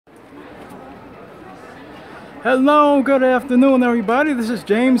Hello, good afternoon everybody. This is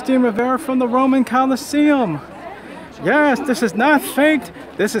James D. Rivera from the Roman Coliseum. Yes, this is not faked.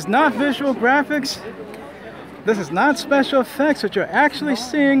 This is not visual graphics. This is not special effects. What you're actually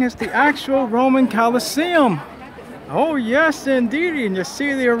seeing is the actual Roman Coliseum. Oh yes, indeed. And you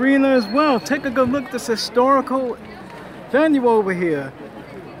see the arena as well. Take a good look at this historical venue over here.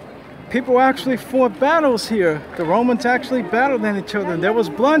 People actually fought battles here. The Romans actually battled in each other. There was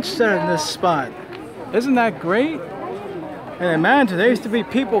bloodshed in this spot. Isn't that great? And imagine, there used to be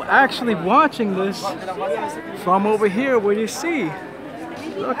people actually watching this from over here where you see.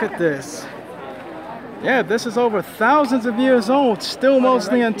 Look at this. Yeah, this is over thousands of years old, still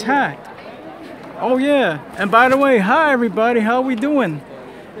mostly intact. Oh yeah, and by the way, hi everybody, how we doing?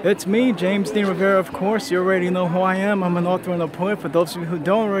 It's me, James D. Rivera, of course. You already know who I am. I'm an author and a poet. For those of you who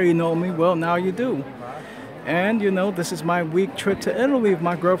don't already know me, well, now you do. And you know, this is my week trip to Italy with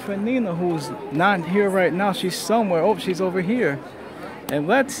my girlfriend Nina, who's not here right now. She's somewhere. Oh, she's over here. And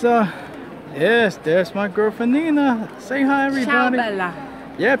let's, yes, there's my girlfriend Nina. Say hi, everybody. Ciao,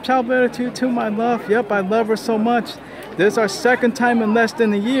 Bella. Yep, ciao, Bella to you too, my love. Yep, I love her so much. This is our second time in less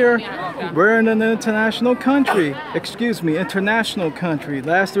than a year. We're in an international country. Excuse me, international country.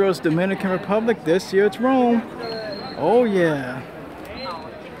 Last year was Dominican Republic. This year it's Rome. Oh, yeah.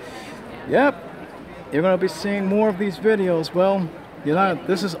 Yep. You're going to be seeing more of these videos. Well,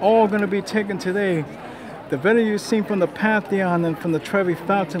 this is all going to be taken today. The video you've seen from the Pantheon and from the Trevi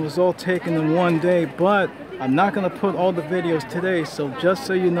Fountain was all taken in one day, but I'm not going to put all the videos today, so just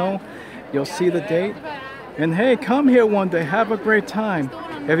so you know, you'll see the date. And hey, come here one day, have a great time.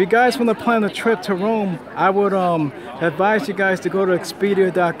 If you guys want to plan a trip to Rome, I would advise you guys to go to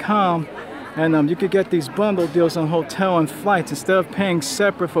Expedia.com, and you could get these bundle deals on hotel and flights instead of paying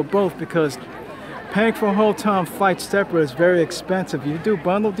separate for both, because paying for a hotel and flight separate is very expensive. If you do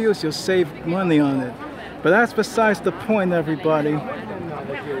bundle deals, you'll save money on it. But that's besides the point, everybody.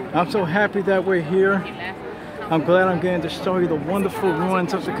 I'm so happy that we're here. I'm glad I'm getting to show you the wonderful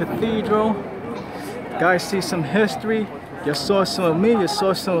ruins of the cathedral. Guys, see some history. You saw some of me, you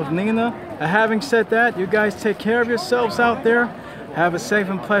saw some of Nina. And having said that, you guys take care of yourselves out there. Have a safe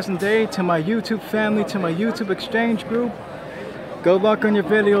and pleasant day. To my YouTube family, to my YouTube exchange group, good luck on your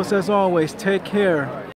videos as always. Take care.